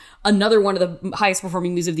have another one of the highest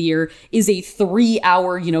performing movies of the year is a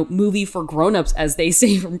 3-hour, you know, movie for grownups, as they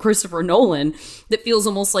say, from Christopher Nolan, that feels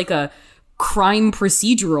almost like a crime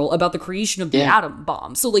procedural about the creation of the atom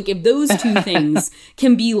bomb. So like if those two things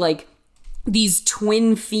can be like these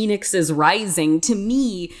twin phoenixes rising, to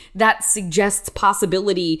me that suggests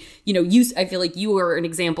possibility. You know, I feel like you are an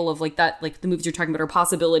example of like that, like the movies you're talking about are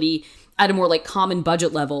possibility at a more like common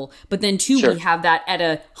budget level, but then too we have that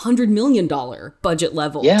at $100 million budget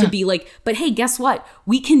level to be like, but hey, guess what,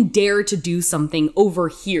 we can dare to do something over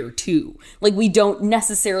here too. Like we don't have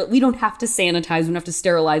to sanitize, we don't have to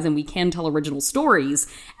sterilize, and we can tell original stories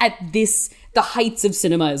at the heights of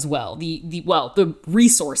cinema as well, the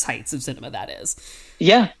resource heights of cinema, that is.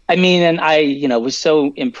 Yeah. I mean, and I, you know, was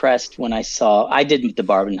so impressed when I did the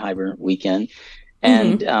Barbenheimer weekend,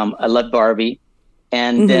 and I loved Barbie.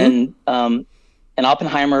 And then in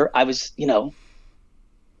Oppenheimer, I was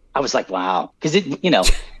like, wow. Because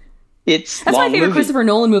that's my favorite Christopher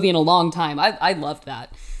Nolan movie in a long time. I loved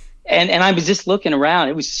that. And I was just looking around.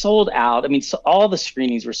 It was sold out. I mean, so all the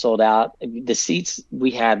screenings were sold out. The seats we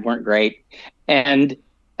had weren't great. And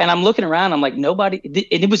I'm looking around. I'm like, nobody.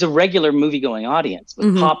 And it was a regular movie going audience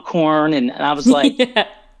with popcorn. And I was like,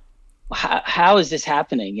 how is this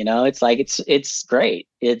happening? You know, it's like, it's great.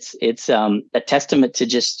 It's a testament to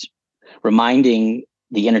just reminding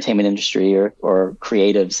the entertainment industry or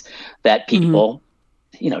creatives that people,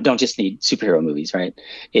 you know, don't just need superhero movies, right?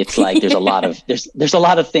 It's like there's a lot of there's a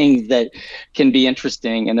lot of things that can be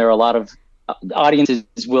interesting, and there are a lot of audiences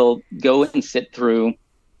will go and sit through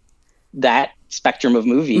that spectrum of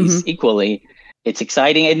movies equally. It's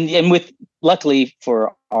exciting, and with luckily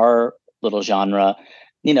for our little genre,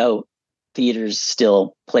 you know, theaters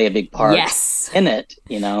still play a big part in it,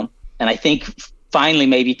 you know. And I think finally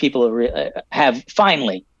maybe people have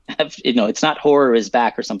you know, it's not horror is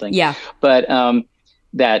back or something, but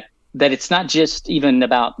that it's not just even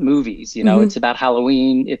about movies, you know. It's about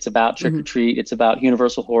Halloween, it's about trick or treat, it's about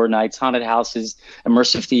Universal Horror Nights, haunted houses,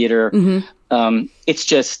 immersive theater. It's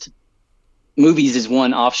just movies is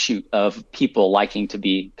one offshoot of people liking to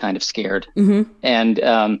be kind of scared,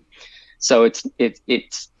 and so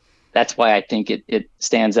it's that's why I think it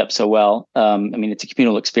stands up so well. I mean, it's a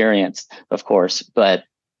communal experience, of course, but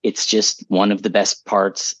it's just one of the best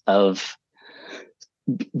parts of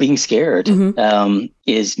being scared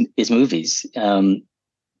is movies.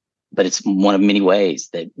 But it's one of many ways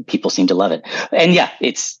that people seem to love it. And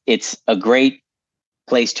it's a great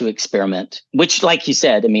place to experiment, which, like you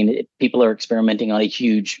said, I mean, people are experimenting on a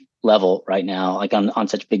huge level right now, like on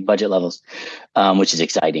such big budget levels, which is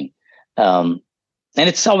exciting. And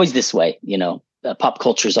it's always this way, you know, pop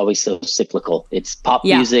culture is always so cyclical. It's pop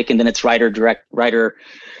music, and then it's writer,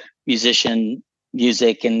 musician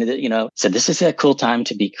music. And, so this is a cool time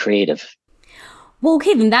to be creative. Well,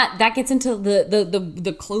 okay, then that gets into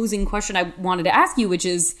the closing question I wanted to ask you, which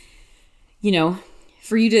is,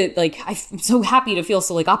 for you to, I'm so happy to feel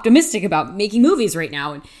so optimistic about making movies right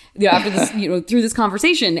now. And after this, through this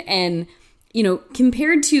conversation, and,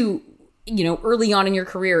 compared to, early on in your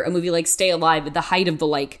career, a movie like Stay Alive at the height of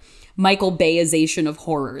the Michael Bayization of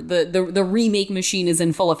horror, the remake machine is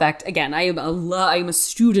in full effect. Again, I am a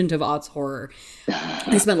student of aughts horror.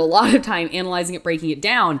 I spend a lot of time analyzing it, breaking it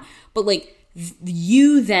down. But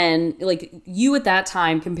you then, you at that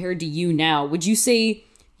time compared to you now, would you say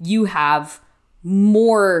you have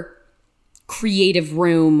more creative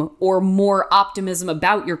room or more optimism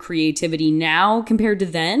about your creativity now compared to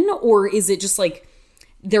then? Or is it just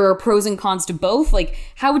there are pros and cons to both?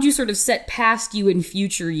 How would you sort of set past you and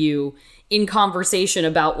future you in conversation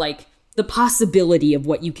about the possibility of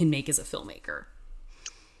what you can make as a filmmaker?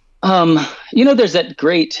 There's that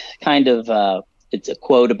great kind of, it's a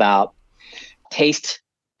quote about taste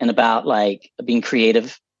and about being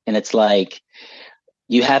creative. And it's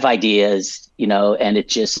you have ideas, and it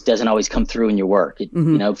just doesn't always come through in your work,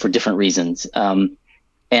 for different reasons.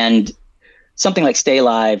 And something like Stay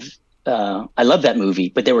Alive, I love that movie,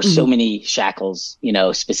 but there were so many shackles,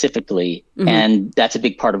 specifically. And that's a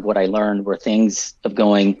big part of what I learned, were things of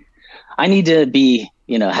going, I need to be,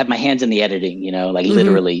 have my hands in the editing,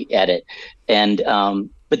 literally edit. And,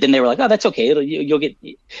 but then they were like, oh, that's okay. You'll get,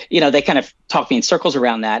 they kind of talked me in circles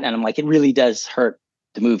around that. And I'm like, it really does hurt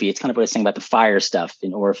the movie. It's kind of what I was saying about the fire stuff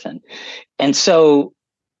in Orphan. And so,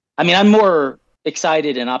 I'm more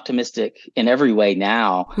excited and optimistic in every way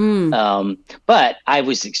now. But I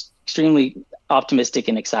was extremely optimistic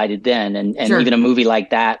and excited then. And sure. Even a movie like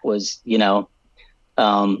that was, was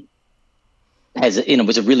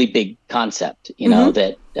a really big concept,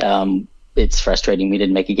 that, it's frustrating we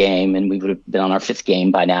didn't make a game, and we would have been on our 5th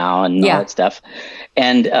game by now, and all that stuff.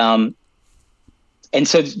 And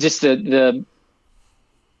so just the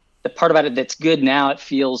part about it that's good now, it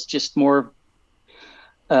feels just more,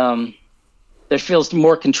 there feels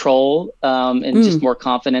more control, and just more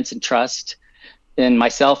confidence and trust in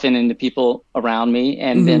myself and in the people around me.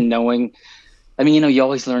 And then knowing, you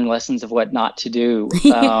always learn lessons of what not to do.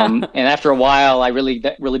 And after a while,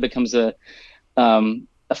 that really becomes a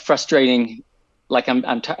frustrating,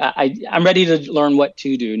 I'm ready to learn what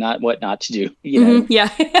to do, not what not to do,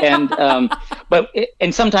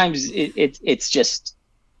 And sometimes it's just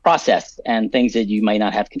process and things that you might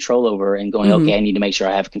not have control over, and going, okay, I need to make sure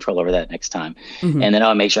I have control over that next time. And then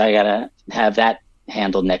I'll make sure I gotta have that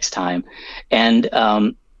handled next time. And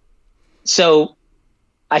so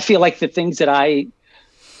I feel like the things that I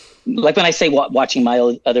like when I say watching my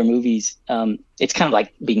other movies, it's kind of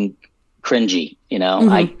like being cringy,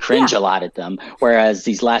 I cringe a lot at them. Whereas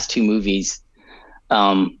these last 2 movies,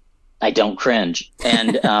 I don't cringe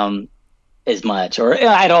and as much or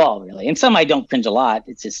at all, really. And some I don't cringe a lot.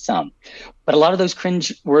 It's just some. But a lot of those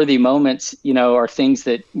cringe-worthy moments, are things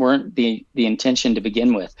that weren't the intention to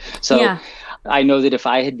begin with. So I know that if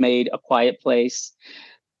I had made A Quiet Place,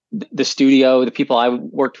 the studio, the people I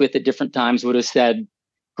worked with at different times would have said,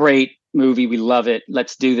 great movie, we love it,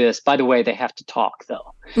 let's do this. By the way, they have to talk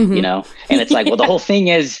though, and it's well, the whole thing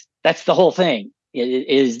is, that's the whole thing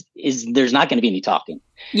is there's not going to be any talking.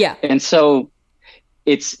 And so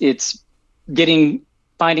it's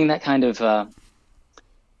finding that kind of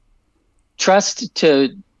trust to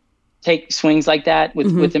take swings like that with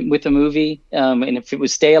a movie. And if it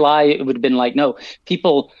was Stay Alive, it would have been no,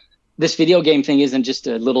 people, this video game thing isn't just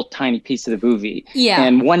a little tiny piece of the movie.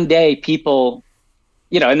 And one day people,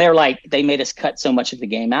 and they're they made us cut so much of the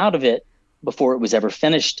game out of it before it was ever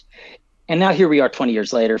finished. And now here we are 20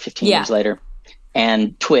 years later, 15 years later,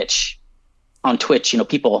 and on Twitch,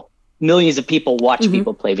 millions of people watch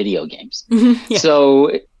people play video games.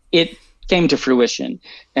 So it came to fruition.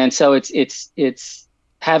 And so it's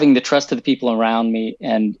having the trust of the people around me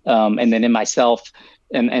and then in myself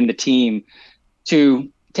and the team to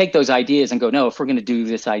take those ideas and go, no, if we're going to do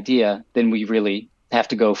this idea, then we really have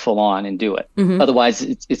to go full on and do it. Otherwise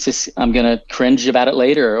it's just, I'm going to cringe about it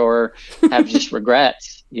later or have just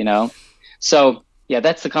regrets, So yeah,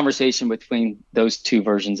 that's the conversation between those 2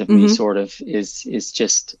 versions of me, sort of, is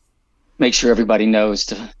just make sure everybody knows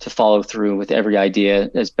to follow through with every idea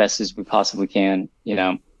as best as we possibly can,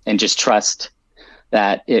 and just trust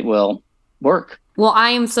that it will work. Well,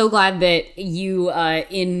 I am so glad that you,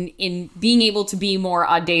 in being able to be more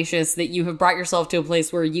audacious, that you have brought yourself to a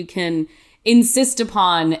place where you can insist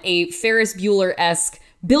upon a Ferris Bueller-esque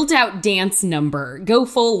built out dance number. Go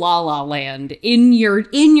full La La Land in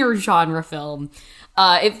your genre film.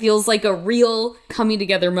 It feels like a real coming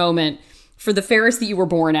together moment for the Ferris that you were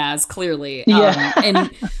born as, clearly. And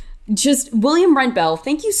just William Brent Bell,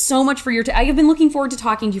 thank you so much for your I have been looking forward to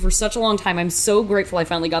talking to you for such a long time. I'm so grateful I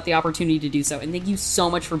finally got the opportunity to do so. And thank you so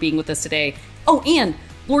much for being with us today. Oh, and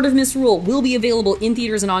Lord of Misrule will be available in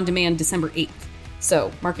theaters and on demand December 8th.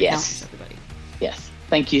 So mark your calendars, everybody. Yes.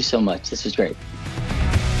 Thank you so much. This was great.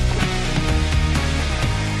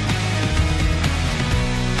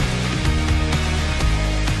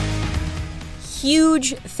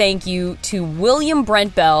 Huge thank you to William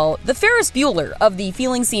Brent Bell, the Ferris Bueller of the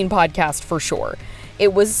Feeling Seen podcast for sure.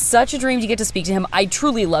 It was such a dream to get to speak to him. I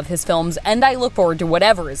truly love his films, and I look forward to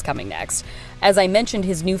whatever is coming next. As I mentioned,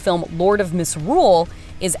 his new film, Lord of Misrule,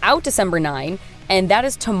 is out December 9, and that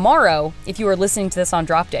is tomorrow if you are listening to this on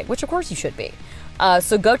drop day, which of course you should be.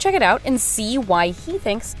 So go check it out and see why he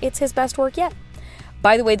thinks it's his best work yet.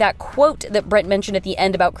 By the way, that quote that Brent mentioned at the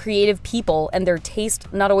end about creative people and their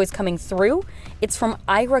taste not always coming through, it's from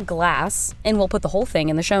Ira Glass, and we'll put the whole thing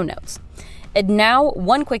in the show notes. And now,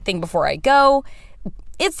 one quick thing before I go.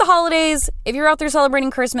 It's the holidays. If you're out there celebrating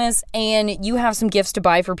Christmas and you have some gifts to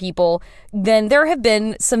buy for people, then there have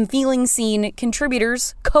been some Feeling Seen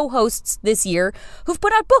contributors, co-hosts this year, who've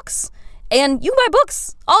put out books. And you can buy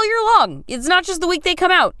books all year long. It's not just the week they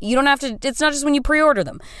come out. You don't have to, it's not just when you pre-order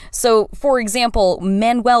them. So, for example,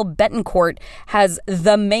 Manuel Betancourt has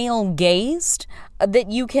The Male Gazed that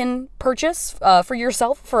you can purchase for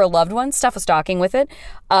yourself, for a loved one, stuff a stocking with it.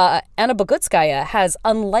 Anna Bogutskaya has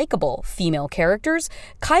Unlikable Female Characters.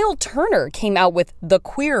 Kyle Turner came out with The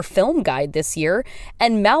Queer Film Guide this year.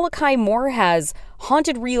 And Malachi Moore has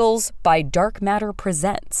Haunted Reels by Dark Matter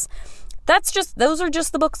Presents. Those are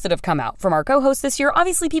just the books that have come out from our co-hosts this year.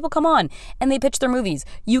 Obviously, people come on and they pitch their movies.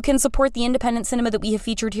 You can support the independent cinema that we have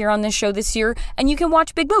featured here on this show this year, and you can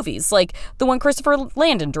watch big movies like the one Christopher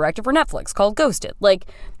Landon directed for Netflix called Ghosted. Like,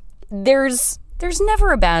 there's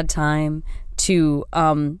never a bad time to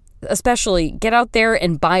especially get out there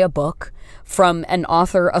and buy a book from an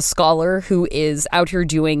author, a scholar who is out here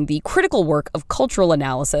doing the critical work of cultural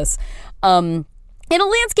analysis. In a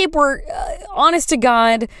landscape where, honest to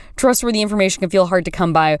God, trustworthy information can feel hard to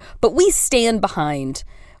come by, but we stand behind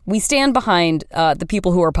the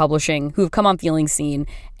people who are publishing, who have come on Feeling Seen,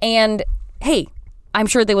 and hey, I'm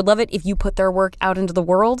sure they would love it if you put their work out into the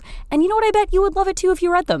world, and you know what, I bet you would love it too if you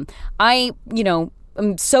read them. I'm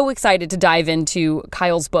so excited to dive into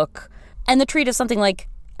Kyle's book, and the treat of something like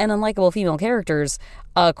An Unlikable Female Characters,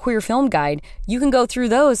 a queer film guide. You can go through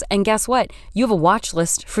those, and guess what? You have a watch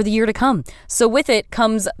list for the year to come. So with it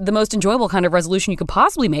comes the most enjoyable kind of resolution you could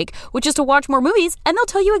possibly make, which is to watch more movies, and they'll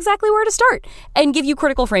tell you exactly where to start and give you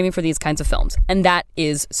critical framing for these kinds of films. And that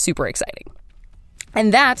is super exciting.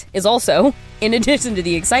 And that is also, in addition to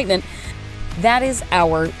the excitement, that is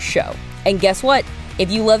our show. And guess what?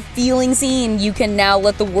 If you love Feeling Seen, you can now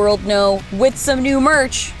let the world know with some new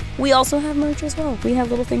merch. We also have merch as well. We have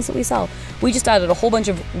little things that we sell. We just added a whole bunch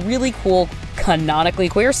of really cool, canonically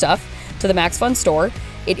queer stuff to the Max Fun store.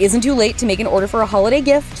 It isn't too late to make an order for a holiday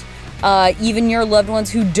gift. Even your loved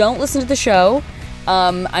ones who don't listen to the show,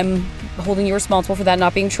 I'm holding you responsible for that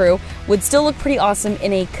not being true, would still look pretty awesome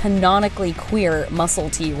in a canonically queer muscle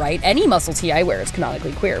tee, right? Any muscle tee I wear is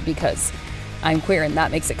canonically queer because I'm queer, and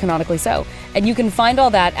that makes it canonically so. And you can find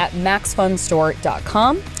all that at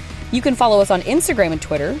maxfunstore.com. You can follow us on Instagram and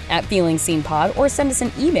Twitter at FeelingSeenPod, or send us an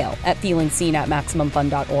email at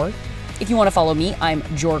feelingseen@maximumfun.org. If you want to follow me, I'm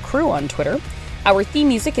JorCrew on Twitter. Our theme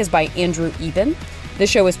music is by Andrew Eben. The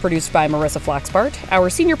show is produced by Marissa Flaxbart. Our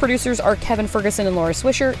senior producers are Kevin Ferguson and Laura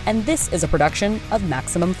Swisher, and this is a production of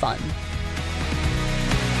Maximum Fun.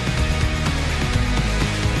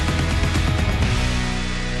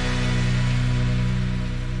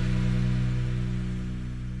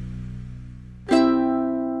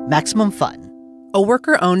 Maximum Fun, a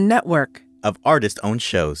worker-owned network of artist-owned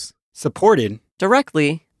shows. Supported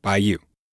directly by you.